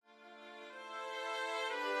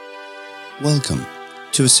Welcome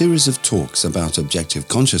to a series of talks about objective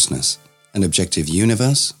consciousness, an objective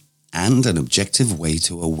universe, and an objective way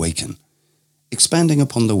to awaken, expanding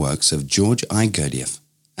upon the works of George I. Gurdjieff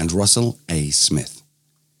and Russell A. Smith.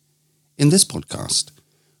 In this podcast,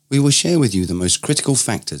 we will share with you the most critical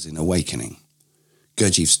factors in awakening: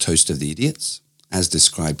 Gurdjieff's Toast of the Idiots, as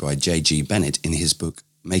described by J.G. Bennett in his book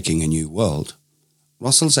Making a New World,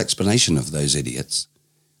 Russell's explanation of those idiots,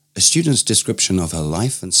 a student's description of her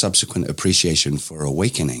life and subsequent appreciation for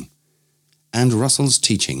awakening, and Russell's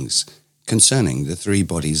teachings concerning the three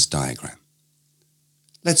bodies diagram.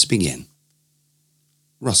 Let's begin.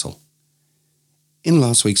 Russell. In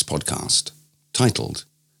last week's podcast, titled,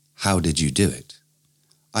 How Did You Do It?,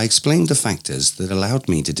 I explained the factors that allowed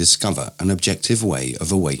me to discover an objective way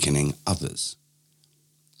of awakening others.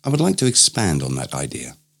 I would like to expand on that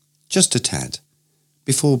idea, just a tad,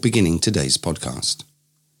 before beginning today's podcast.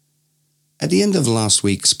 At the end of last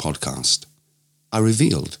week's podcast, I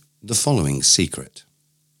revealed the following secret.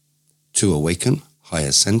 To awaken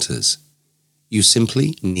higher centers, you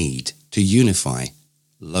simply need to unify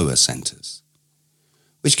lower centers,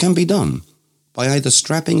 which can be done by either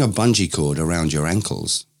strapping a bungee cord around your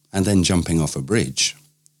ankles and then jumping off a bridge,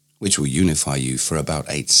 which will unify you for about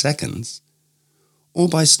 8 seconds, or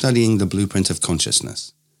by studying the blueprint of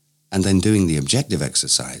consciousness and then doing the objective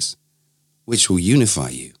exercise, which will unify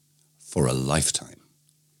you for a lifetime.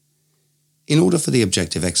 In order for the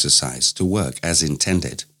objective exercise to work as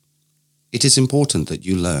intended, it is important that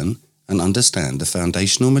you learn and understand the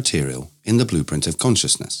foundational material in the blueprint of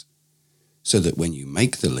consciousness, so that when you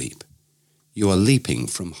make the leap, you are leaping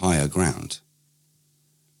from higher ground.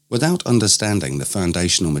 Without understanding the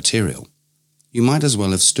foundational material, you might as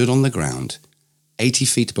well have stood on the ground 80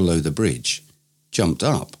 feet below the bridge, jumped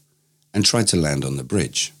up, and tried to land on the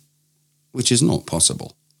bridge, which is not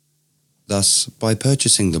possible. Thus, by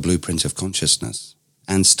purchasing the blueprint of consciousness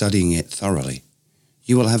and studying it thoroughly,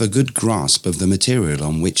 you will have a good grasp of the material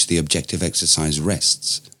on which the objective exercise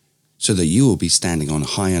rests, so that you will be standing on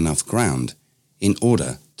high enough ground in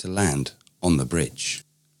order to land on the bridge.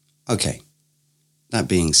 Okay, that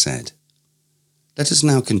being said, let us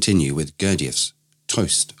now continue with Gurdjieff's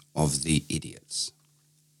Toast of the Idiots.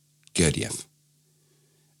 Gurdjieff.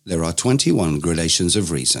 There are 21 gradations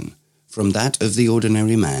of reason, from that of the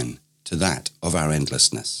ordinary man to that of our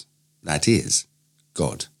endlessness, that is,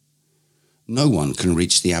 God. No one can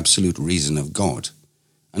reach the absolute reason of God,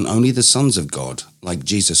 and only the sons of God, like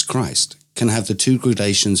Jesus Christ, can have the 2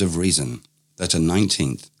 gradations of reason that are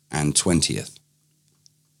 19th and 20th.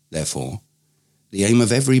 Therefore, the aim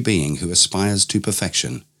of every being who aspires to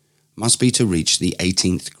perfection must be to reach the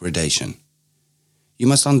 18th gradation. You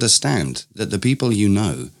must understand that the people you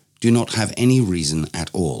know do not have any reason at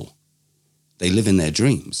all. They live in their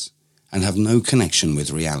dreams and have no connection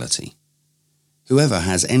with reality. Whoever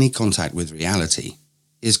has any contact with reality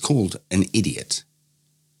is called an idiot.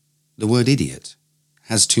 The word idiot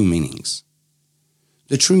has 2 meanings.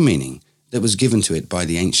 The true meaning that was given to it by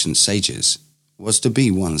the ancient sages was to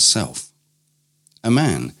be oneself. A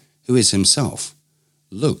man who is himself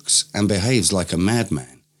looks and behaves like a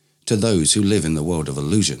madman to those who live in the world of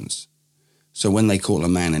illusions. So when they call a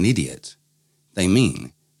man an idiot, they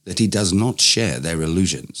mean that he does not share their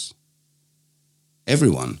illusions.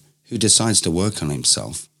 Everyone who decides to work on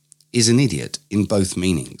himself is an idiot in both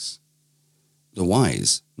meanings. The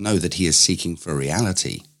wise know that he is seeking for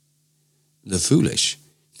reality. The foolish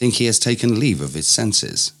think he has taken leave of his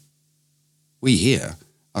senses. We here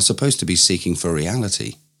are supposed to be seeking for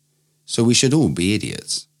reality, so we should all be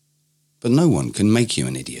idiots. But no one can make you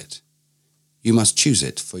an idiot. You must choose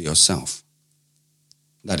it for yourself.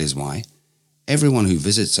 That is why everyone who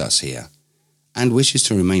visits us here and wishes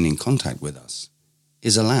to remain in contact with us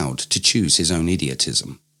is allowed to choose his own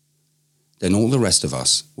idiotism. Then all the rest of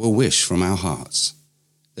us will wish from our hearts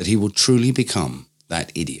that he will truly become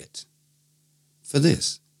that idiot. For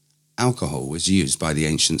this, alcohol was used by the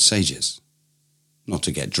ancient sages, not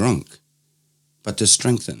to get drunk, but to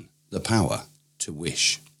strengthen the power to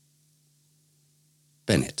wish.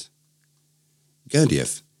 Bennett.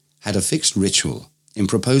 Gurdjieff had a fixed ritual in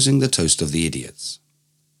proposing the Toast of the Idiots.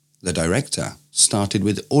 The director started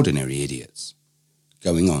with ordinary idiots,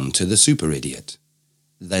 going on to the super idiot,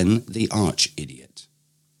 then the arch idiot.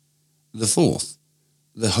 The fourth,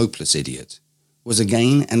 the hopeless idiot, was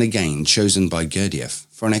again and again chosen by Gurdjieff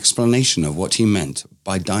for an explanation of what he meant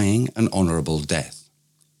by dying an honorable death.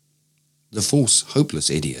 The false hopeless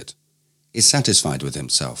idiot is satisfied with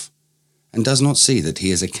himself and does not see that he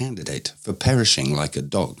is a candidate for perishing like a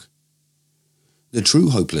dog. The true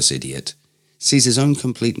hopeless idiot sees his own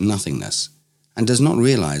complete nothingness and does not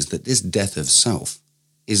realize that this death of self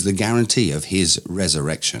is the guarantee of his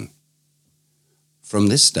resurrection. From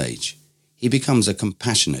this stage, he becomes a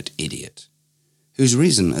compassionate idiot, whose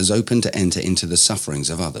reason is open to enter into the sufferings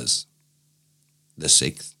of others. The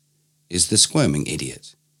sixth is the squirming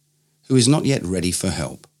idiot, who is not yet ready for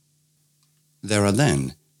help. There are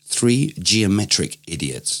then 3 geometric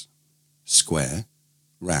idiots, square,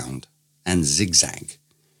 round, and zigzag,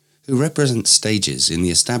 who represent stages in the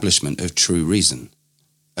establishment of true reason.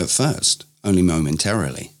 At first, only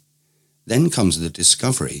momentarily. Then comes the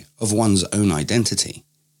discovery of one's own identity.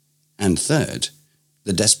 And third,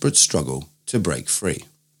 the desperate struggle to break free.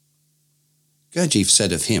 Gurdjieff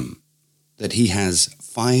said of him that he has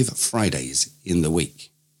 5 Fridays in the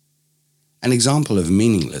week. An example of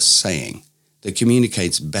meaningless saying that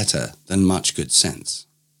communicates better than much good sense.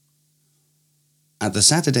 At the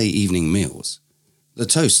Saturday evening meals, the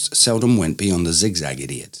toasts seldom went beyond the zigzag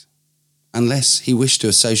idiot, unless he wished to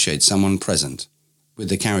associate someone present with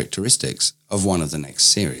the characteristics of one of the next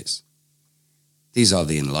series. These are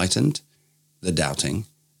the enlightened, the doubting,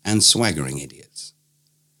 and swaggering idiots.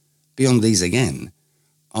 Beyond these again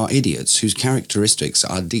are idiots whose characteristics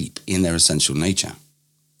are deep in their essential nature.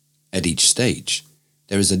 At each stage,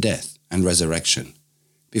 there is a death and resurrection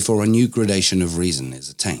before a new gradation of reason is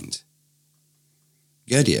attained.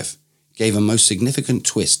 Gurdjieff gave a most significant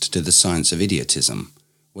twist to the science of idiotism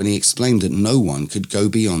when he explained that no one could go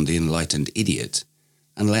beyond the enlightened idiot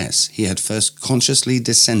unless he had first consciously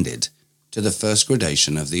descended to the first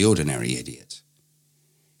gradation of the ordinary idiot.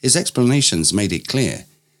 His explanations made it clear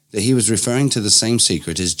that he was referring to the same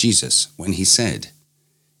secret as Jesus when he said,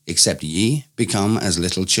 "Except ye become as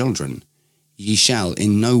little children, ye shall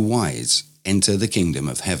in no wise enter the kingdom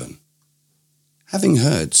of heaven." Having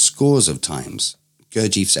heard scores of times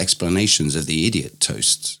Gurdjieff's explanations of the idiot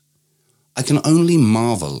toasts, I can only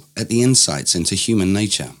marvel at the insights into human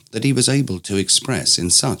nature that he was able to express in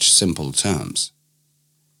such simple terms.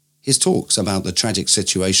 His talks about the tragic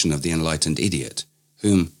situation of the enlightened idiot,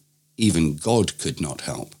 whom even God could not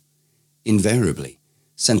help, invariably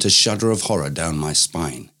sent a shudder of horror down my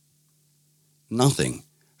spine. Nothing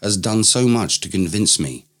has done so much to convince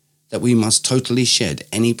me that we must totally shed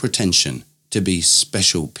any pretension to be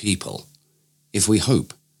special people if we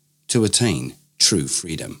hope to attain true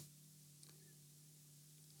freedom.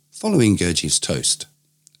 Following Gurdjieff's toast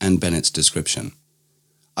and Bennett's description,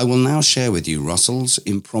 I will now share with you Russell's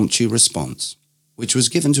impromptu response, which was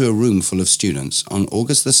given to a room full of students on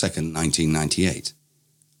August 2nd, 1998,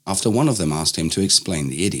 after one of them asked him to explain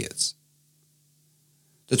the idiots.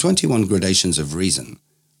 The 21 gradations of reason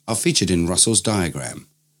are featured in Russell's diagram,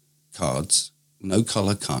 Cards, No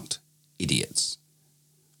Color Cut, Idiots,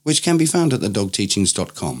 which can be found at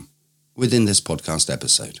thedogteachings.com within this podcast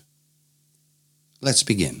episode. Let's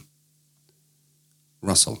begin.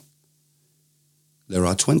 Russell. There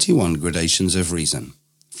are 21 gradations of reason,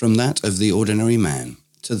 from that of the ordinary man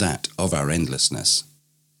to that of our endlessness.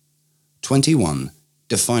 21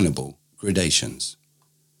 definable gradations,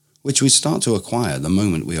 which we start to acquire the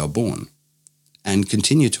moment we are born, and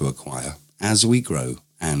continue to acquire as we grow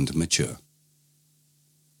and mature.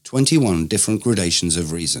 21 different gradations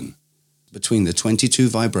of reason between the 22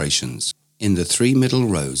 vibrations in the 3 middle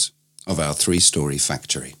rows of our 3-story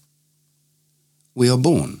factory. We are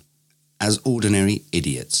born as ordinary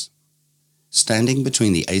idiots, standing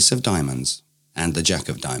between the Ace of Diamonds and the Jack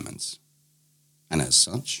of Diamonds. And as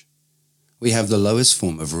such, we have the lowest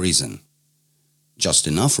form of reason, just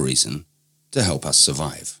enough reason to help us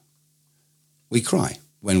survive. We cry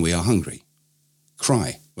when we are hungry,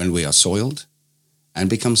 cry when we are soiled, and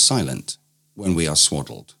become silent when we are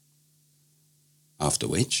swaddled. After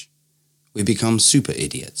which, we become super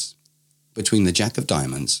idiots between the Jack of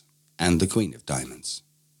Diamonds and the Queen of Diamonds.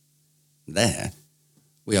 There,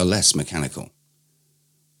 we are less mechanical.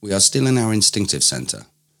 We are still in our instinctive center,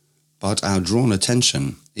 but our drawn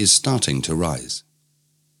attention is starting to rise.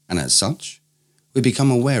 And as such, we become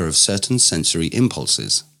aware of certain sensory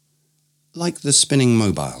impulses, like the spinning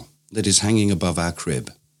mobile that is hanging above our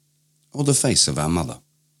crib, or the face of our mother.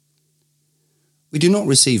 We do not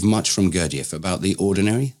receive much from Gurdjieff about the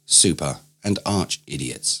ordinary, super, and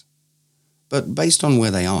arch-idiots. But based on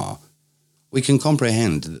where they are, we can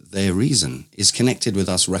comprehend that their reason is connected with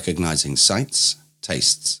us recognizing sights,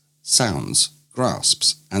 tastes, sounds,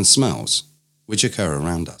 grasps, and smells which occur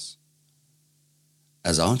around us.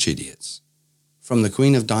 As arch-idiots, from the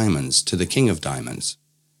Queen of Diamonds to the King of Diamonds,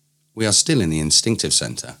 we are still in the instinctive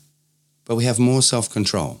center, but we have more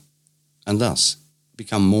self-control, and thus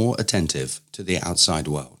become more attentive to the outside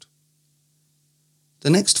world. The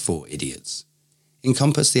next 4 idiots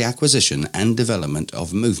encompass the acquisition and development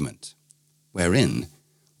of movement, wherein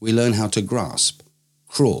we learn how to grasp,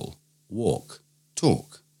 crawl, walk,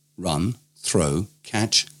 talk, run, throw,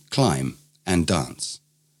 catch, climb, and dance.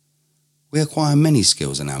 We acquire many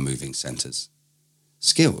skills in our moving centers,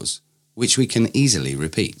 skills which we can easily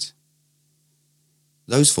repeat.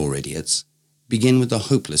 Those 4 idiots begin with the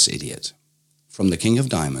hopeless idiot, from the King of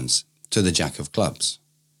Diamonds to the Jack of Clubs,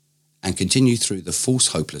 and continue through the false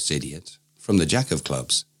hopeless idiot, from the Jack of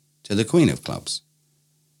Clubs to the Queen of Clubs,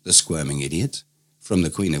 the squirming idiot, from the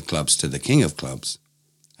Queen of Clubs to the King of Clubs,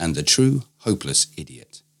 and the true hopeless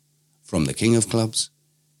idiot, from the King of Clubs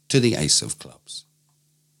to the Ace of Clubs.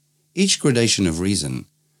 Each gradation of reason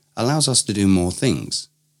allows us to do more things.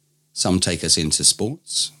 Some take us into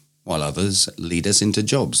sports, while others lead us into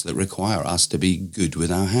jobs that require us to be good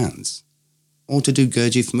with our hands, or to do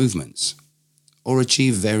Gurdjieff movements, or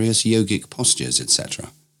achieve various yogic postures, etc.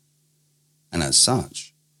 And as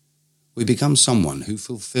such, we become someone who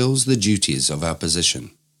fulfills the duties of our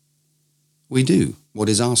position. We do what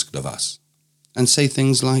is asked of us, and say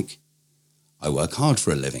things like, I work hard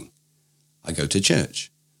for a living, I go to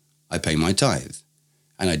church, I pay my tithe,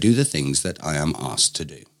 and I do the things that I am asked to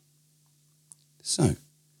do. So,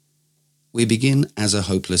 we begin as a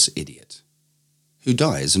hopeless idiot, who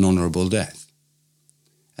dies an honourable death,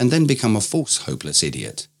 and then become a false hopeless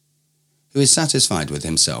idiot, who is satisfied with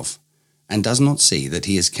himself and does not see that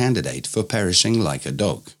he is candidate for perishing like a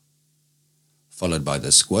dog, followed by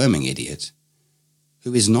the squirming idiot,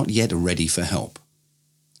 who is not yet ready for help,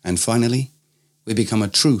 and finally, we become a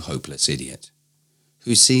true hopeless idiot,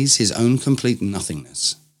 who sees his own complete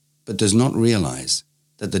nothingness, but does not realize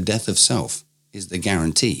that the death of self is the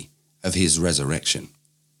guarantee of his resurrection.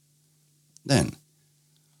 Then,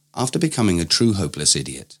 after becoming a true hopeless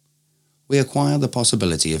idiot, we acquire the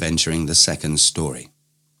possibility of entering the second story.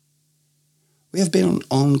 We have been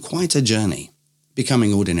on quite a journey,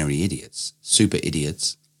 becoming ordinary idiots, super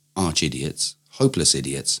idiots, arch idiots, hopeless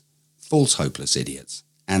idiots, false hopeless idiots,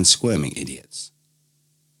 and squirming idiots.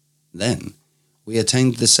 Then, we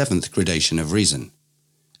attained the 7th gradation of reason,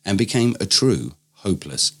 and became a true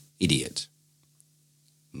hopeless idiot.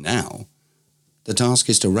 Now, the task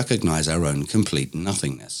is to recognize our own complete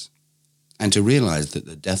nothingness, and to realize that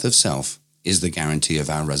the death of self is the guarantee of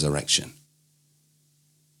our resurrection.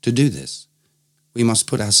 To do this, we must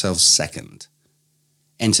put ourselves second,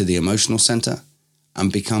 enter the emotional center,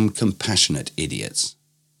 and become compassionate idiots,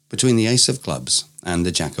 between the Ace of Clubs and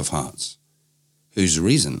the Jack of Hearts, whose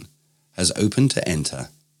reason has opened to enter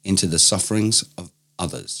into the sufferings of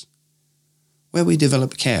others, where we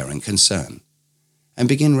develop care and concern, and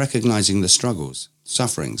begin recognizing the struggles,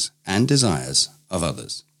 sufferings, and desires of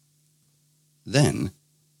others. Then,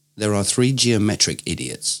 there are 3 geometric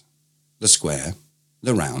idiots, the square,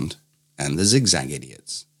 the round, and the zigzag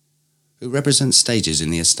idiots, who represent stages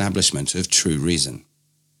in the establishment of true reason.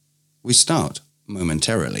 We start,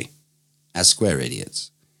 momentarily, as square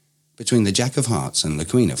idiots, between the Jack of Hearts and the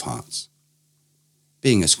Queen of Hearts.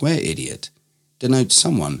 Being a square idiot denotes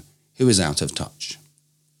someone who is out of touch.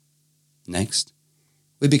 Next,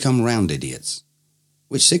 we become round idiots,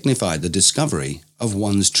 which signify the discovery of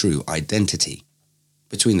one's true identity,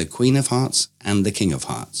 between the Queen of Hearts and the King of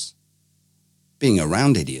Hearts. Being a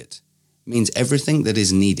round idiot means everything that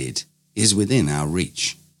is needed is within our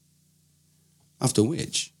reach. After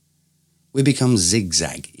which, we become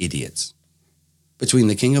zigzag idiots, between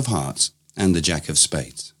the King of Hearts and the Jack of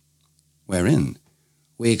Spades, wherein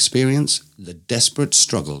we experience the desperate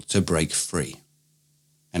struggle to break free,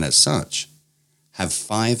 and as such, have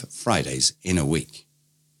 5 Fridays in a week.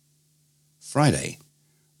 Friday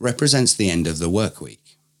represents the end of the work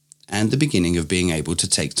week, and the beginning of being able to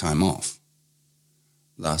take time off.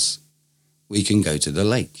 Thus, we can go to the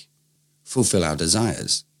lake, fulfill our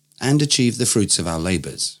desires, and achieve the fruits of our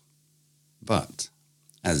labors. But,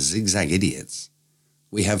 as zigzag idiots,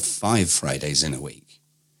 we have 5 Fridays in a week,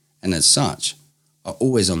 and as such, are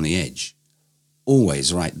always on the edge,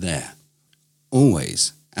 always right there,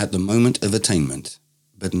 always at the moment of attainment,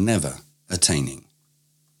 but never attaining.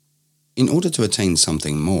 In order to attain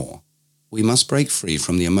something more, we must break free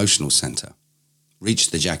from the emotional center,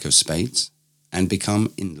 reach the Jack of Spades, and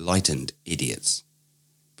become enlightened idiots,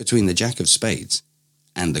 between the Jack of Spades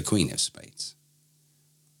and the Queen of Spades.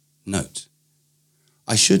 Note,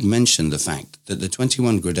 I should mention the fact that the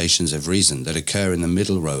 21 gradations of reason that occur in the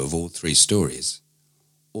middle row of all 3 stories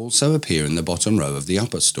also appear in the bottom row of the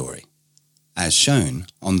upper story, as shown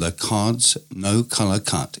on the Cards No Color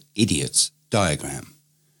Cut Idiots diagram,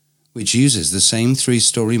 which uses the same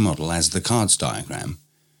 3-story model as the cards diagram,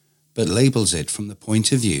 but labels it from the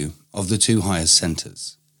point of view of the 2 highest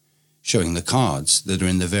centers, showing the cards that are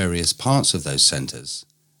in the various parts of those centers,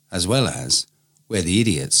 as well as where the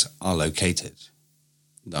idiots are located.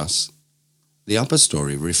 Thus, the upper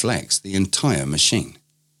story reflects the entire machine,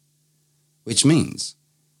 which means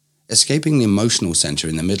escaping the emotional center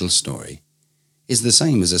in the middle story is the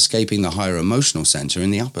same as escaping the higher emotional center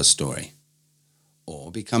in the upper story,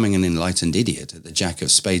 or becoming an enlightened idiot at the Jack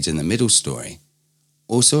of Spades in the middle story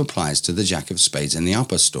also applies to the Jack of Spades in the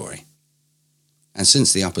upper story. And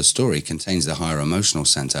since the upper story contains the higher emotional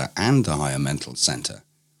center and the higher mental center,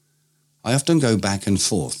 I often go back and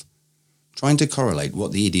forth, trying to correlate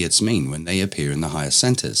what the idiots mean when they appear in the higher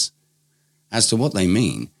centers, as to what they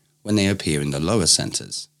mean when they appear in the lower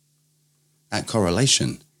centers. That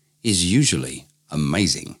correlation is usually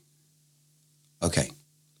amazing. Okay,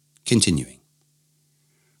 continuing.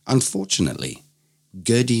 Unfortunately,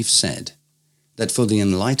 Gurdjieff said that for the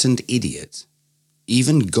enlightened idiot,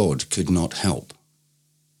 even God could not help,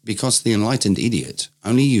 because the enlightened idiot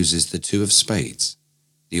only uses the 2 of spades,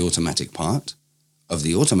 the automatic part of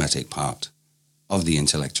the automatic part of the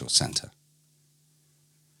intellectual center.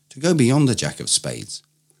 To go beyond the Jack of Spades,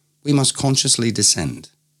 we must consciously descend,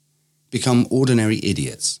 become ordinary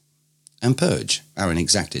idiots, and purge our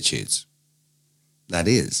inexactitudes. That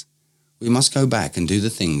is, we must go back and do the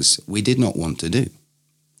things we did not want to do.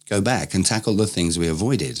 Go back and tackle the things we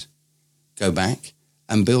avoided. Go back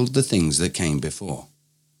and build the things that came before.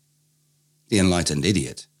 The enlightened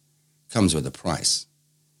idiot comes with a price.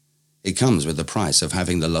 It comes with the price of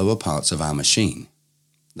having the lower parts of our machine,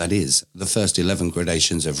 that is, the first 11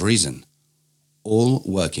 gradations of reason, all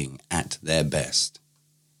working at their best.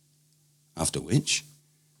 After which,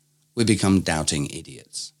 we become doubting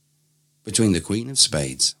idiots, between the Queen of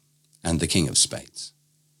Spades and the King of Spades.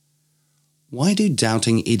 Why do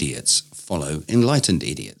doubting idiots follow enlightened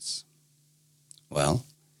idiots? Well,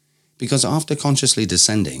 because after consciously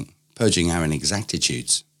descending, purging our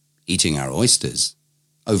inexactitudes, eating our oysters,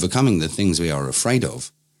 overcoming the things we are afraid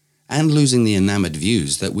of, and losing the enamored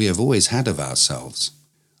views that we have always had of ourselves,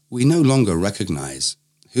 we no longer recognize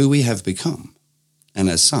who we have become, and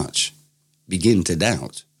as such, begin to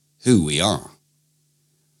doubt who we are.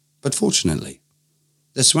 But fortunately,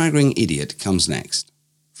 the swaggering idiot comes next,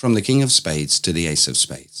 from the King of Spades to the Ace of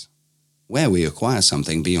Spades, where we acquire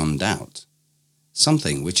something beyond doubt,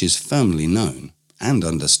 something which is firmly known and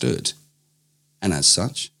understood, and as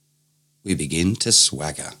such, we begin to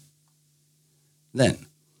swagger. Then,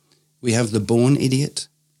 we have the born idiot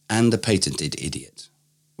and the patented idiot,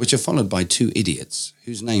 which are followed by 2 idiots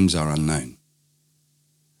whose names are unknown.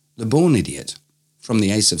 The born idiot, from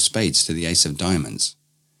the Ace of Spades to the Ace of Diamonds,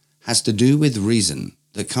 has to do with reason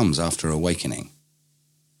that comes after awakening,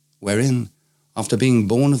 wherein, after being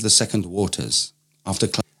born of the second waters,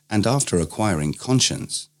 and after acquiring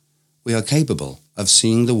conscience, we are capable of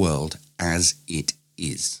seeing the world as it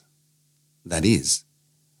is. That is,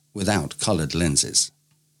 without colored lenses.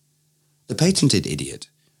 The patented idiot,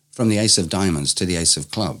 from the Ace of Diamonds to the Ace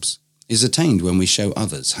of Clubs, is attained when we show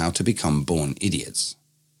others how to become born idiots.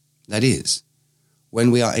 That is,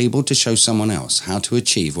 when we are able to show someone else how to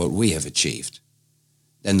achieve what we have achieved.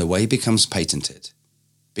 Then the way becomes patented,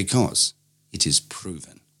 because it is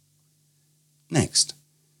proven. Next,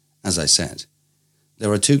 as I said,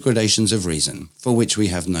 there are 2 gradations of reason for which we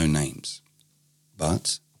have no names.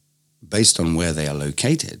 But, based on where they are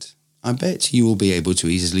located, I bet you will be able to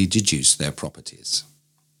easily deduce their properties.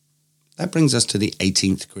 That brings us to the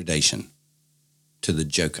 18th gradation, to the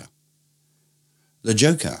Joker. The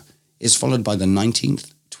Joker is followed by the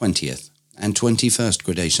 19th, 20th, and 21st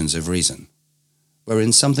gradations of reason,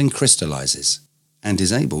 wherein something crystallizes and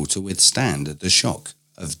is able to withstand the shock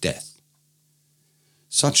of death.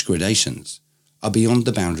 Such gradations are beyond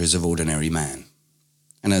the boundaries of ordinary man,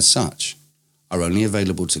 and as such, are only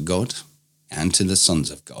available to God and to the sons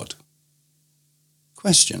of God.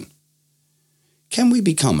 Question: can we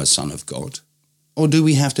become a son of God, or do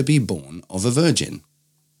we have to be born of a virgin?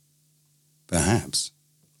 Perhaps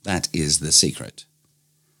that is the secret.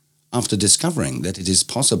 After discovering that it is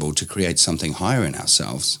possible to create something higher in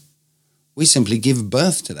ourselves, we simply give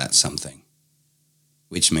birth to that something,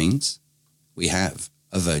 which means we have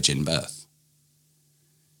a virgin birth.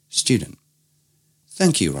 Student: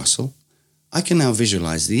 thank you, Russell. I can now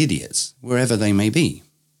visualize the idiots, wherever they may be.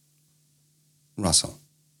 Russell: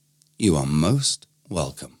 you are most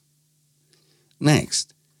welcome.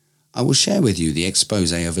 Next, I will share with you the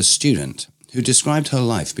expose of a student who described her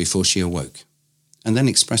life before she awoke, and then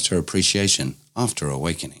expressed her appreciation after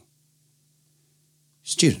awakening.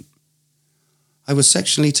 Student: I was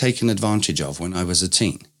sexually taken advantage of when I was a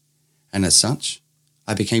teen, and as such,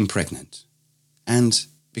 I became pregnant, and,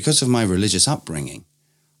 because of my religious upbringing,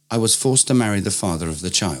 I was forced to marry the father of the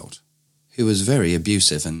child, who was very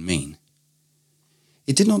abusive and mean.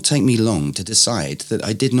 It did not take me long to decide that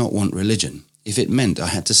I did not want religion if it meant I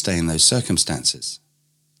had to stay in those circumstances.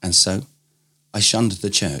 And so, I shunned the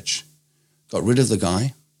church, got rid of the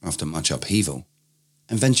guy after much upheaval,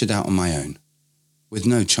 and ventured out on my own, with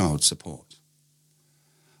no child support.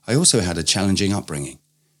 I also had a challenging upbringing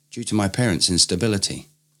due to my parents' instability,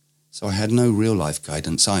 so I had no real-life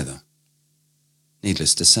guidance either.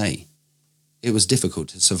 Needless to say, it was difficult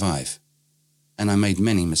to survive, and I made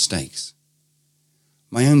many mistakes.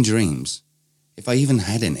 My own dreams, if I even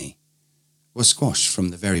had any, were squashed from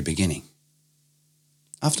the very beginning.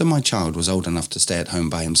 After my child was old enough to stay at home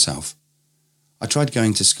by himself, I tried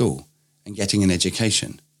going to school and getting an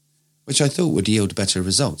education, which I thought would yield better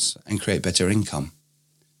results and create better income.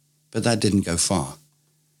 But that didn't go far,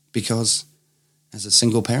 because, as a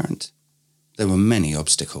single parent, there were many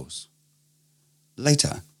obstacles.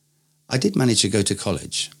 Later, I did manage to go to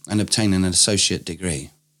college and obtain an associate degree,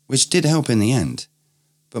 which did help in the end,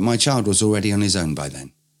 but my child was already on his own by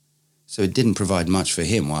then, so it didn't provide much for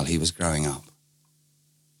him while he was growing up.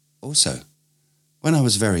 Also, when I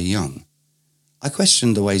was very young, I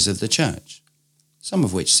questioned the ways of the church, some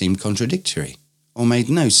of which seemed contradictory or made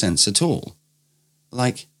no sense at all.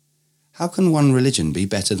 Like, how can one religion be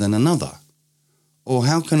better than another? Or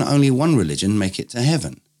how can only one religion make it to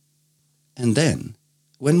heaven? And then,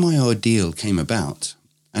 when my ordeal came about,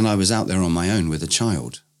 and I was out there on my own with a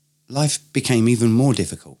child, life became even more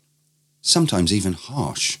difficult, sometimes even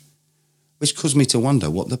harsh, which caused me to wonder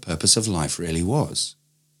what the purpose of life really was.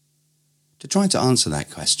 To try to answer that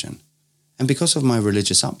question, and because of my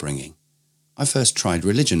religious upbringing, I first tried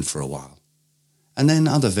religion for a while, and then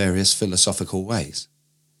other various philosophical ways,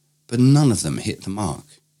 but none of them hit the mark,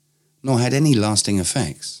 nor had any lasting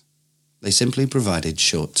effects. They simply provided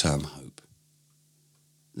short-term hope.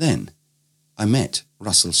 Then, I met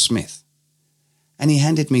Russell Smith, and he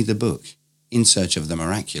handed me the book In Search of the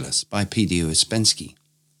Miraculous by P.D. Ouspensky.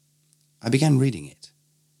 I began reading it,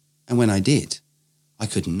 and when I did, I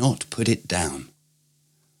could not put it down.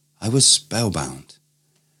 I was spellbound,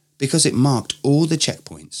 because it marked all the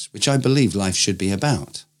checkpoints which I believe life should be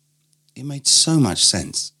about. It made so much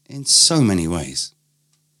sense in so many ways.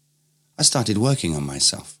 I started working on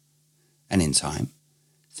myself, and in time,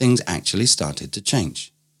 things actually started to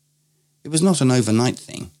change. It was not an overnight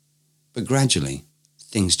thing, but gradually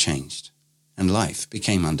things changed, and life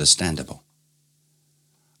became understandable.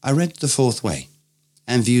 I read The Fourth Way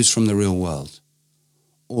and Views from the Real World,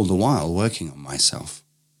 all the while working on myself.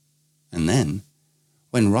 And then,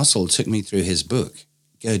 when Russell took me through his book,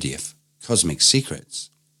 Gurdjieff, Cosmic Secrets,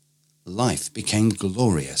 life became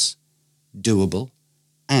glorious, doable,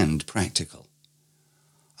 and practical.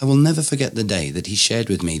 I will never forget the day that he shared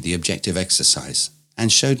with me the objective exercise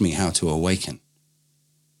and showed me how to awaken.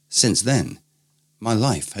 Since then, my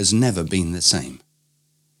life has never been the same.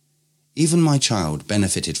 Even my child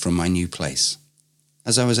benefited from my new place,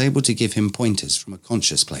 as I was able to give him pointers from a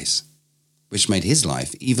conscious place, which made his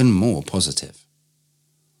life even more positive.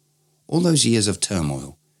 All those years of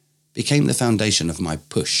turmoil became the foundation of my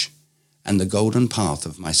push and the golden path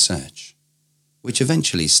of my search, which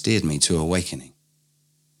eventually steered me to awakening.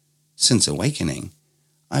 Since awakening,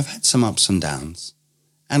 I've had some ups and downs,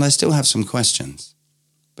 and I still have some questions,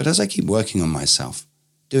 but as I keep working on myself,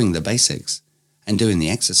 doing the basics, and doing the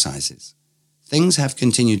exercises, things have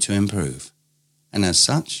continued to improve, and as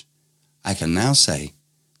such, I can now say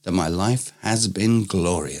that my life has been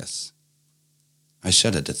glorious. I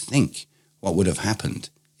shudder to think what would have happened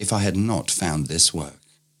if I had not found this work.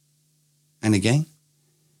 And again,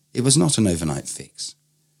 it was not an overnight fix,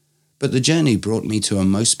 but the journey brought me to a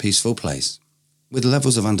most peaceful place, with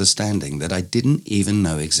levels of understanding that I didn't even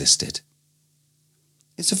know existed.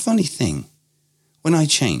 It's a funny thing. When I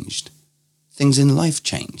changed, things in life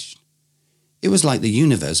changed. It was like the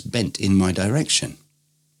universe bent in my direction.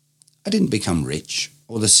 I didn't become rich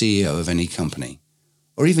or the CEO of any company,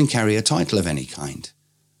 or even carry a title of any kind.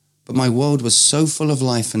 But my world was so full of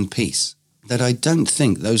life and peace that I don't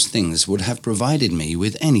think those things would have provided me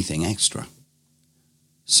with anything extra.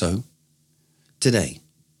 So, today,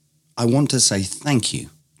 I want to say thank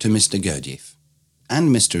you to Mr. Gurdjieff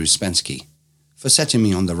and Mr. Ouspensky for setting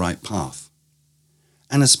me on the right path,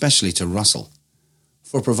 and especially to Russell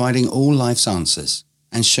for providing all life's answers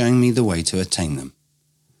and showing me the way to attain them,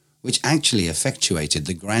 which actually effectuated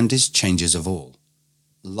the grandest changes of all,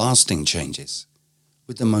 lasting changes,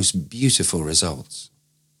 with the most beautiful results.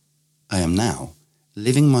 I am now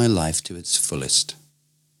living my life to its fullest,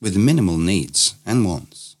 with minimal needs and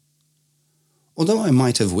wants. Although I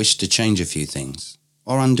might have wished to change a few things,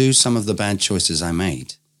 or undo some of the bad choices I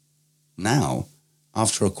made, now,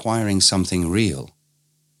 after acquiring something real,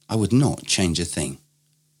 I would not change a thing.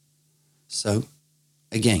 So,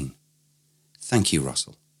 again, thank you,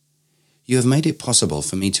 Russell. You have made it possible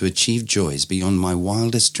for me to achieve joys beyond my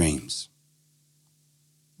wildest dreams.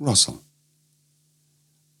 Russell,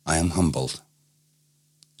 I am humbled.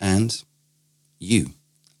 And you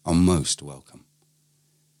are most welcome.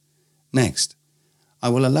 Next, I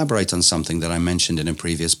will elaborate on something that I mentioned in a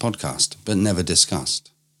previous podcast, but never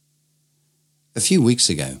discussed. A few weeks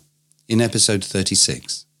ago, in episode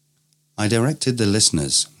 36, I directed the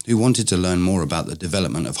listeners who wanted to learn more about the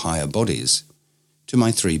development of higher bodies to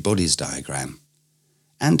my 3 bodies diagram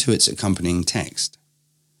and to its accompanying text.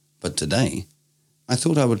 But today, I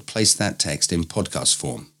thought I would place that text in podcast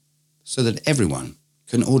form so that everyone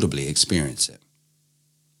can audibly experience it.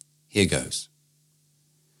 Here goes.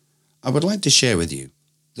 I would like to share with you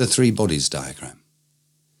the 3 bodies diagram.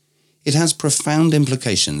 It has profound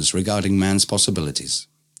implications regarding man's possibilities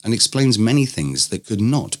and explains many things that could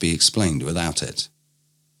not be explained without it.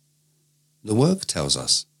 The work tells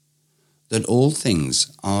us that all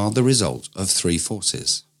things are the result of 3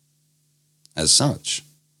 forces. As such,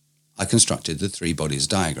 I constructed the 3 bodies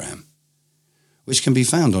diagram, which can be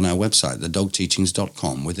found on our website,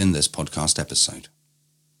 thedogteachings.com, within this podcast episode.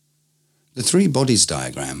 The 3 bodies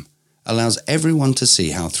diagram allows everyone to see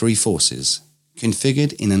how 3 forces,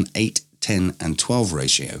 configured in an 8, 10, and 12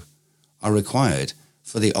 ratio, are required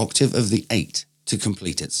for the octave of the 8 to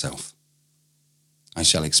complete itself. I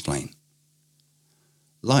shall explain.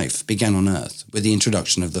 Life began on Earth with the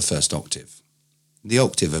introduction of the first octave, the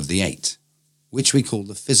octave of the 8, which we call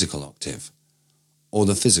the physical octave, or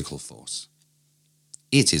the physical force.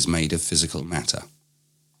 It is made of physical matter.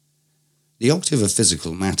 The octave of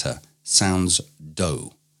physical matter sounds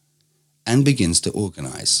Do, and begins to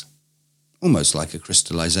organize, almost like a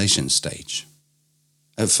crystallization stage.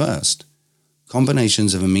 At first,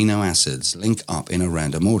 combinations of amino acids link up in a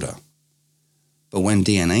random order. But when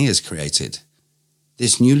DNA is created,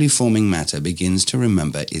 this newly forming matter begins to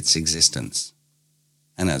remember its existence.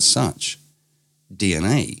 And as such,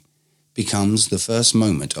 DNA becomes the first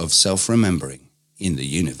moment of self-remembering in the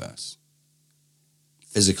universe.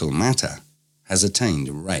 Physical matter has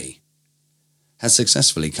attained Re, has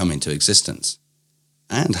successfully come into existence,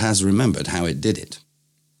 and has remembered how it did it.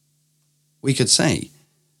 We could say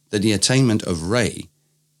that the attainment of Re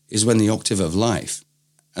is when the octave of life,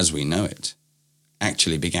 as we know it,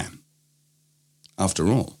 actually began. After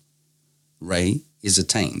all, Re is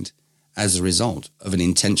attained as a result of an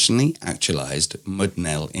intentionally actualized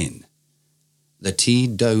Mudnell-In, the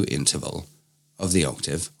T-Do interval of the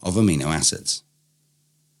octave of amino acids.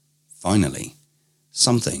 Finally,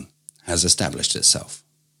 something has established itself,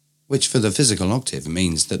 which for the physical octave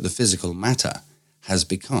means that the physical matter has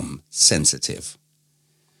become sensitive.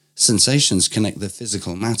 Sensations connect the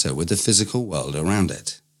physical matter with the physical world around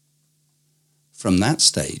it. From that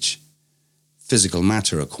stage, physical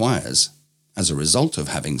matter acquires, as a result of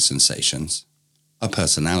having sensations, a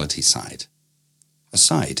personality side, a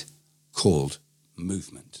side called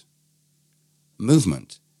movement.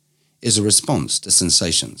 Movement is a response to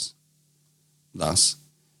sensations. Thus,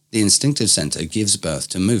 the instinctive center gives birth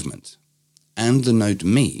to movement, and the note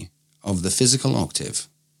Mi of the physical octave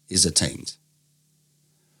is attained.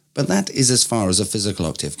 But that is as far as a physical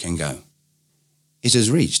octave can go. It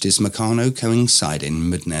has reached its Meccano-coinciding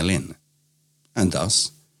Mudnell-In, and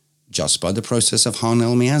thus, just by the process of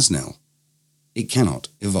Harnell-Measnell, it cannot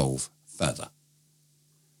evolve further.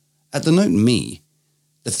 At the note Mi,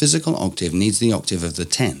 the physical octave needs the octave of the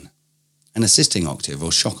 10, an assisting octave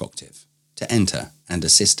or shock octave, to enter and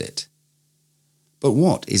assist it. But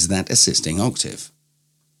what is that assisting octave?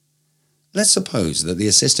 Let's suppose that the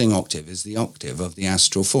assisting octave is the octave of the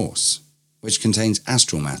astral force, which contains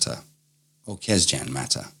astral matter, or Kesjan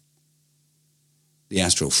matter. The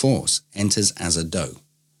astral force enters as a Do,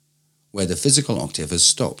 where the physical octave has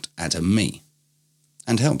stopped at a Mi,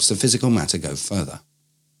 and helps the physical matter go further.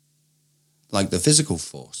 Like the physical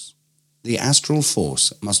force, the astral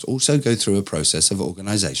force must also go through a process of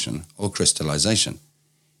organization or crystallization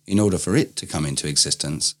in order for it to come into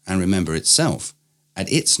existence and remember itself at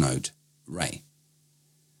its note, Re.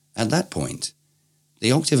 At that point,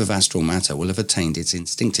 the octave of astral matter will have attained its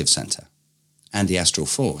instinctive center, and the astral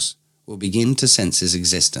force will begin to sense its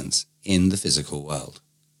existence in the physical world.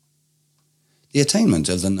 The attainment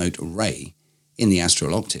of the note Re in the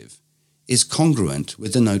astral octave is congruent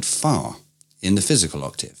with the note Fa in the physical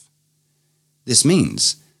octave. This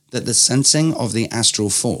means that the sensing of the astral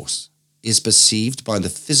force is perceived by the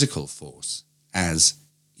physical force as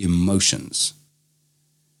emotions.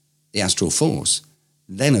 The astral force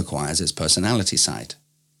then acquires its personality side,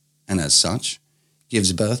 and as such,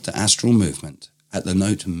 gives birth to astral movement at the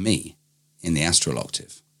note Mi in the astral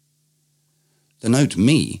octave. The note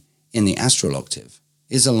Mi in the astral octave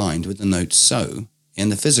is aligned with the note So in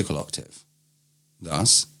the physical octave.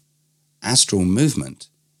 Thus, astral movement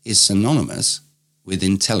is synonymous with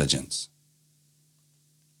intelligence.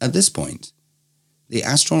 At this point, the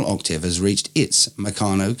astral octave has reached its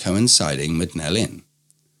Meccano coinciding Mudnelin,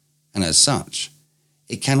 and as such,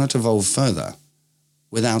 it cannot evolve further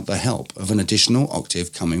without the help of an additional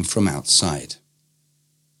octave coming from outside.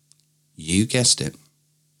 You guessed it.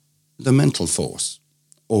 The mental force,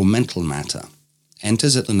 or mental matter,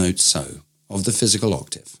 enters at the note So of the physical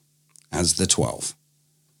octave, as the 12.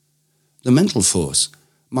 The mental force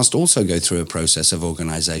must also go through a process of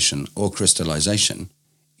organization or crystallization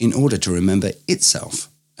in order to remember itself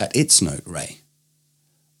at its note Re.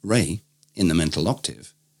 Re, in the mental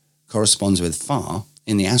octave, corresponds with Fa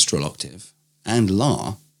in the astral octave and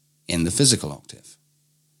La in the physical octave.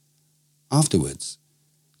 Afterwards,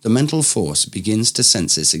 the mental force begins to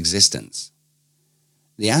sense its existence.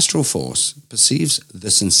 The astral force perceives the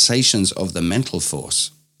sensations of the mental force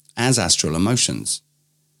as astral emotions,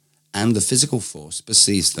 and the physical force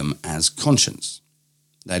perceives them as conscience,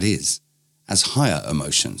 that is, as higher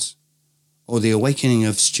emotions, or the awakening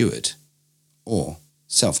of Stuart, or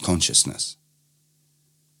self-consciousness.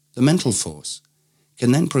 The mental force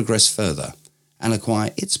can then progress further and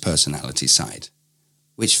acquire its personality side,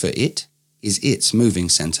 which for it is its moving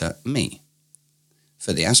center Mi.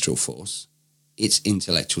 For the astral force, its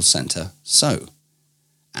intellectual center So,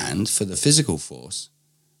 and for the physical force,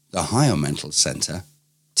 the higher mental center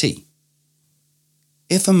Ti.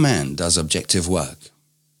 If a man does objective work,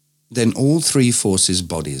 then all three forces'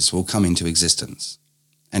 bodies will come into existence,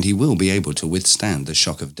 and he will be able to withstand the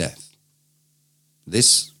shock of death.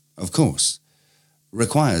 This, of course,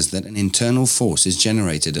 requires that an internal force is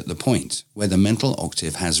generated at the point where the mental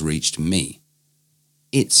octave has reached Mi,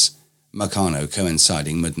 its Meccano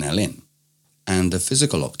coinciding Mudnelin, and the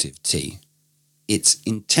physical octave Ti, its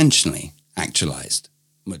intentionally actualized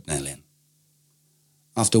Mudnelin.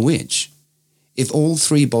 After which, if all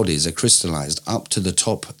three bodies are crystallized up to the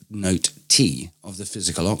top note T of the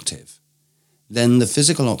physical octave, then the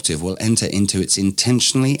physical octave will enter into its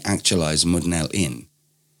intentionally actualized Mudnelin,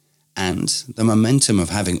 and the momentum of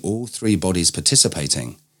having all three bodies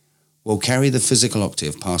participating will carry the physical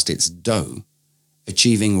octave past its Do,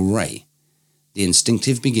 achieving Re, the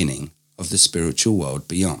instinctive beginning of the spiritual world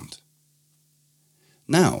beyond.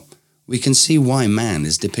 Now, we can see why man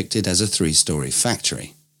is depicted as a three-story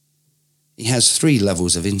factory. He has 3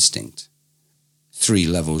 levels of instinct, 3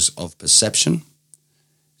 levels of perception,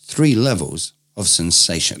 3 levels of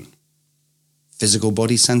sensation: physical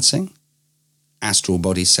body sensing, astral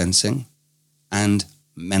body sensing, and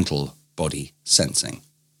mental body sensing.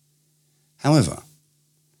 However,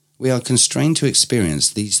 we are constrained to experience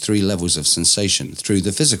these 3 levels of sensation through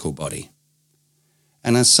the physical body,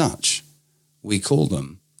 and as such, we call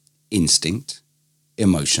them instinct,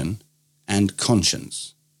 emotion, and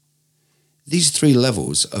conscience. These 3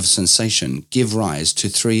 levels of sensation give rise to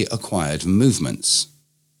 3 acquired movements,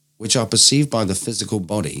 which are perceived by the physical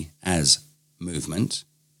body as movement,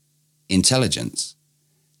 intelligence,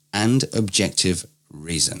 and objective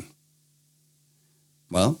reason.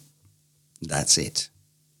 Well, that's it.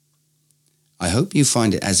 I hope you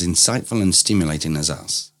find it as insightful and stimulating as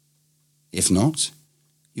us. If not,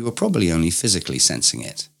 you are probably only physically sensing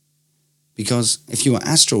it, because if you were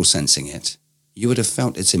astral sensing it, you would have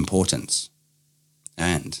felt its importance.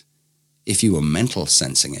 And if you were mental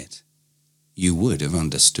sensing it, you would have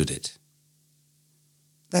understood it.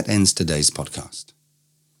 That ends today's podcast.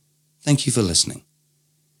 Thank you for listening.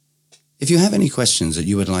 If you have any questions that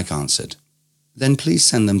you would like answered, then please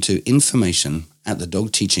send them to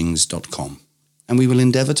information@thedogteachings.com, and we will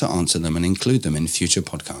endeavor to answer them and include them in future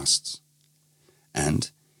podcasts. And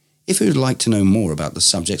if you would like to know more about the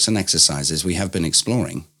subjects and exercises we have been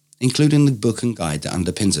exploring, including the book and guide that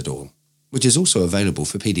underpins it all, which is also available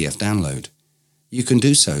for PDF download, you can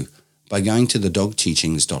do so by going to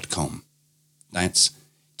thedogteachings.com. That's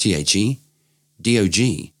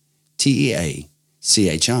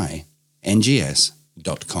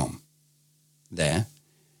THEDOGTEACHINGS.com. There,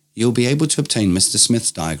 you'll be able to obtain Mr.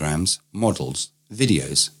 Smith's diagrams, models,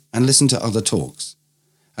 videos, and listen to other talks,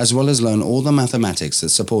 as well as learn all the mathematics that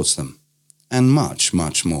supports them, and much,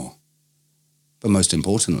 much more. But most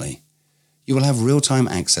importantly, you will have real-time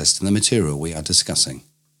access to the material we are discussing.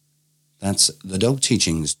 That's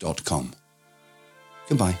thedogteachings.com.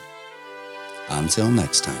 Goodbye. Until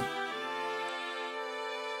next time.